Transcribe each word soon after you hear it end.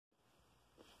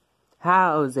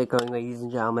How's it going, ladies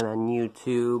and gentlemen, on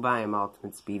YouTube? I am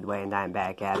Ultimate Speedway, and I'm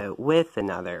back at it with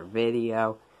another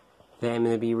video. Today I'm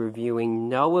going to be reviewing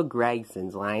Noah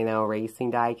Gragson's Lionel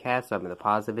Racing diecast, so I'm going to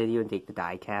pause the video and take the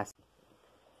diecast.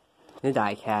 The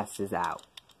diecast is out.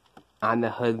 On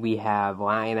the hood we have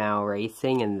Lionel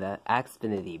Racing and the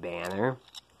Xfinity banner.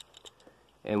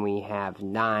 And we have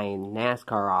 9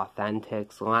 NASCAR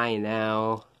Authentics,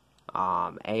 Lionel,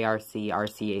 ARC,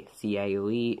 RCCA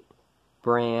Elite,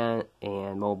 Brand,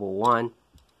 and Mobile 1.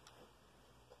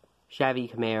 Chevy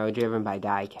Camaro driven by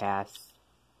Diecast.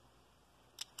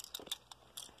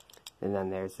 And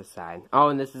then there's the side. Oh,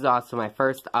 and this is also my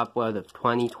first upload of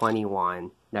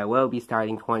 2021. And I will be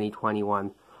starting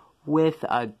 2021 with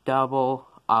a double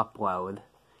upload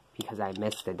because I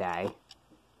missed a day.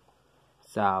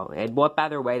 So, and what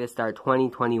better way to start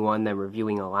 2021 than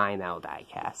reviewing a Lionel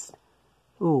diecast?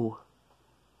 Ooh.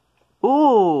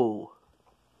 Ooh!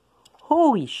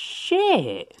 Holy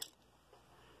shit!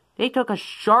 They took a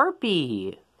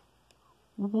Sharpie!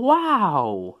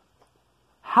 Wow!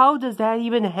 How does that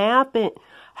even happen?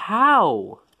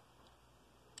 How?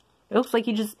 It looks like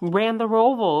he just ran the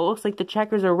roval. It looks like the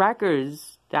Checkers or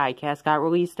Wreckers diecast got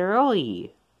released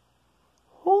early.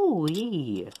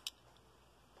 Holy!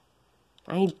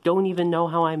 I don't even know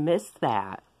how I missed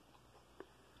that.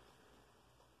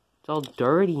 It's all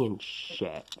dirty and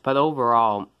shit. But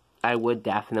overall, I would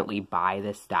definitely buy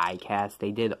this diecast. They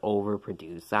did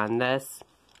overproduce on this.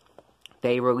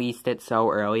 They released it so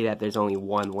early that there's only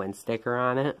one win sticker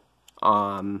on it.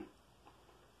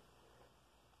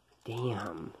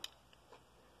 Damn.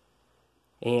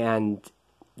 And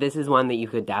this is one that you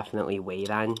could definitely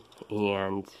wait on.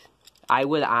 And I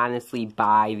would honestly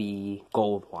buy the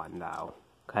gold one, though.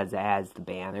 Because it has the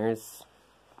banners.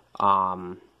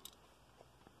 I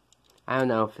don't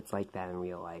know if it's like that in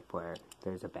real life where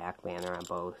there's a back banner on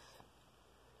both.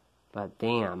 But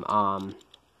damn,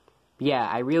 yeah,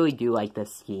 I really do like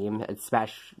this scheme.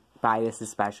 Buy this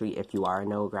especially if you are a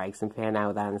Noah Gragson fan. I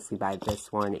would honestly buy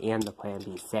this one and the Plan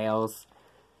B sales.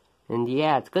 And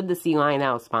yeah, it's good to see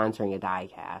Lionel sponsoring a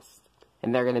diecast.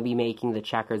 And they're going to be making the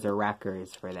Checkers or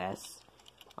Wreckers for this.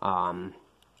 So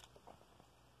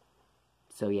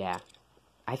yeah,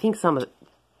 I think some of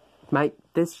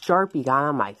this Sharpie got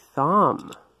on my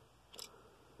thumb.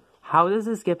 How does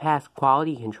this get past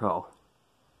quality control?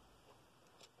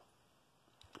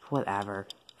 Whatever.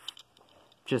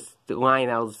 Just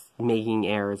Lionel's making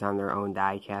errors on their own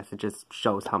diecast. It just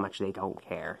shows how much they don't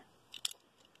care.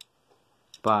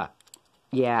 But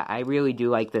yeah, I really do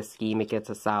like this scheme. It gets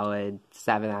a solid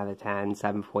 7 out of 10,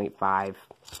 7.5.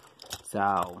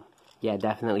 So yeah,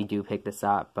 definitely do pick this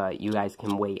up, but you guys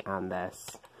can wait on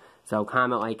this. So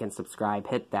comment, like, and subscribe.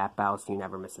 Hit that bell so you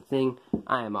never miss a thing.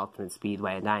 I am Ultimate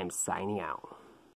Speedway, and I am signing out.